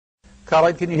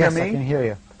Khaled, can you hear me? Yes, I can hear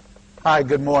you. Hi,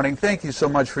 good morning. Thank you so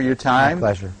much for your time.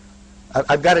 My pleasure.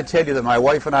 I've got to tell you that my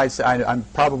wife and I'm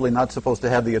probably not supposed to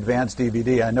have the advanced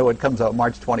DVD. I know it comes out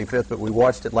March 25th, but we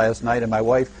watched it last night, and my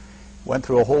wife went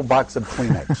through a whole box of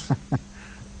Kleenex.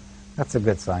 That's a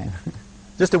good sign.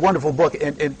 Just a wonderful book.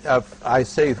 And I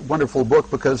say wonderful book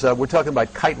because we're talking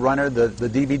about Kite Runner. The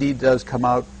DVD does come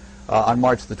out on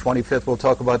March the 25th. We'll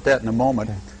talk about that in a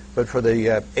moment. Okay. But for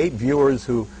the 8 viewers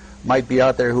who might be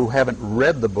out there who haven't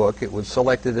read the book, it was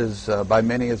selected as by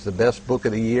many as the best book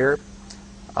of the year.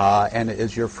 And it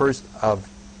is your first of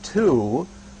 2,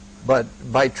 but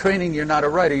by training you're not a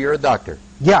writer, you're a doctor.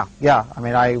 Yeah. I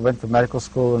mean, I went to medical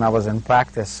school and I was in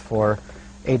practice for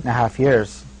 8.5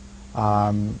 years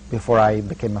before I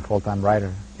became a full-time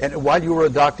writer. And while you were a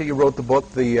doctor, you wrote the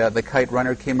book, The Kite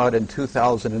Runner, came out in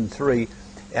 2003.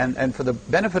 And for the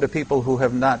benefit of people who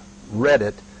have not read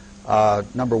it,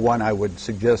 number one, I would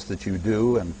suggest that you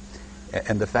do.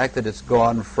 And the fact that it's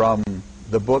gone from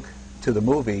the book to the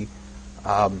movie,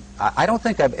 I don't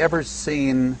think I've ever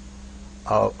seen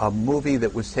a movie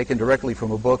that was taken directly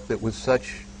from a book that was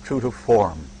such true to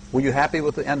form. Were you happy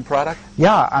with the end product?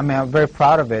 Yeah, I mean, I'm very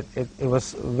proud of it. It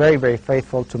was very, very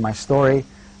faithful to my story.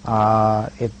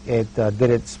 It did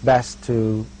its best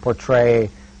to portray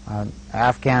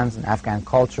Afghans and Afghan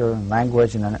culture and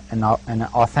language in an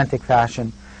authentic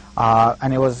fashion.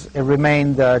 And it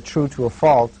remained true to a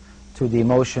fault to the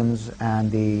emotions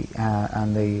and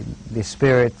the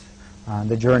spirit,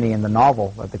 the journey in the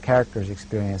novel that the characters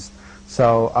experienced.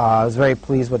 So I was very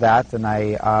pleased with that, and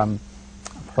I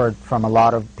heard from a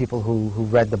lot of people who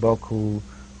read the book who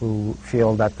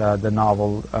feel that the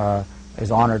novel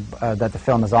is honored, that the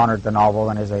film has honored the novel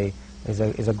and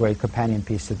is a great companion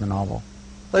piece to the novel.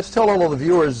 Let's tell all of the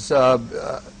viewers,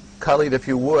 Khaled, if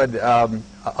you would,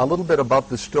 a little bit about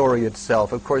the story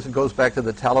itself. Of course, it goes back to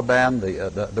the Taliban,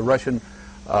 the Russian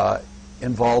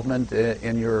involvement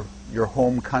in your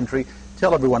home country.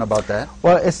 Tell everyone about that.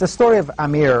 Well, it's the story of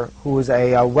Amir, who is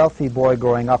a wealthy boy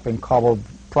growing up in Kabul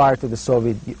prior to the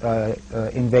Soviet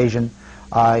invasion.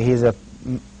 He's a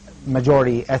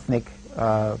majority ethnic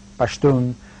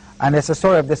Pashtun. And it's the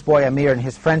story of this boy Amir and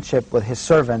his friendship with his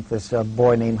servant, this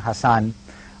boy named Hassan,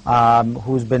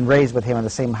 who's been raised with him in the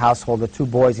same household. The 2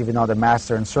 boys, even though the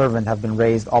master and servant, have been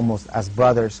raised almost as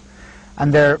brothers.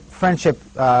 And their friendship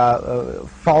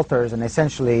falters and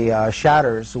essentially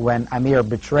shatters when Amir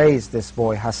betrays this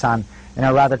boy, Hassan, in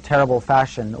a rather terrible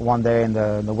fashion one day in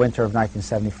the winter of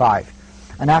 1975.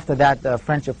 And after that, the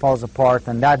friendship falls apart,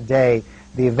 and that day,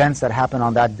 the events that happen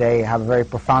on that day have a very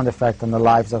profound effect on the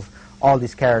lives of all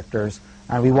these characters.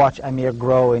 And we watch Amir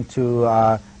grow into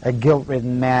a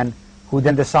guilt-ridden man who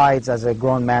then decides as a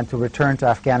grown man to return to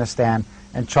Afghanistan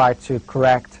and try to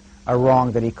correct a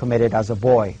wrong that he committed as a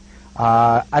boy.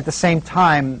 At the same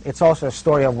time, it's also a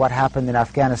story of what happened in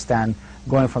Afghanistan,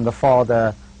 going from the fall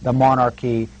of the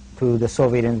monarchy to the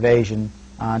Soviet invasion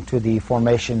to the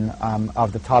formation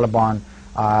of the Taliban,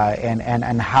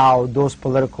 and how those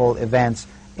political events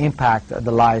impact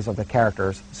the lives of the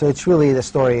characters. So it's really the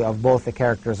story of both the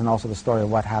characters and also the story of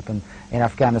what happened in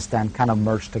Afghanistan kind of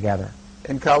merged together.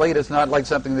 And Khaled, it's not like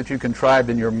something that you contrived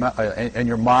in your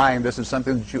mind. This is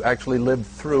something that you actually lived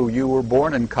through. You were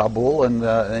born in Kabul,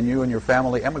 and you and your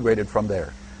family emigrated from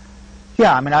there.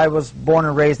 Yeah, I mean, I was born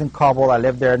and raised in Kabul. I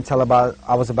lived there until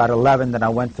I was about 11. Then I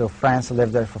went to France and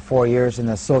lived there for 4 years, and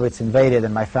the Soviets invaded,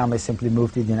 and my family simply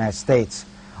moved to the United States.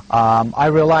 I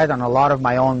relied on a lot of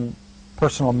my own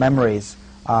personal memories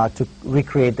to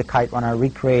recreate the Kite Runner,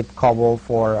 recreate Kabul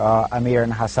for Amir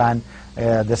and Hassan.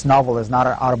 This novel is not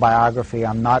an autobiography.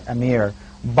 I'm not Amir,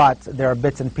 but there are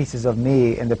bits and pieces of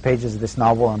me in the pages of this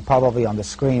novel and probably on the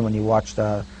screen when you watch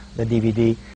the DVD.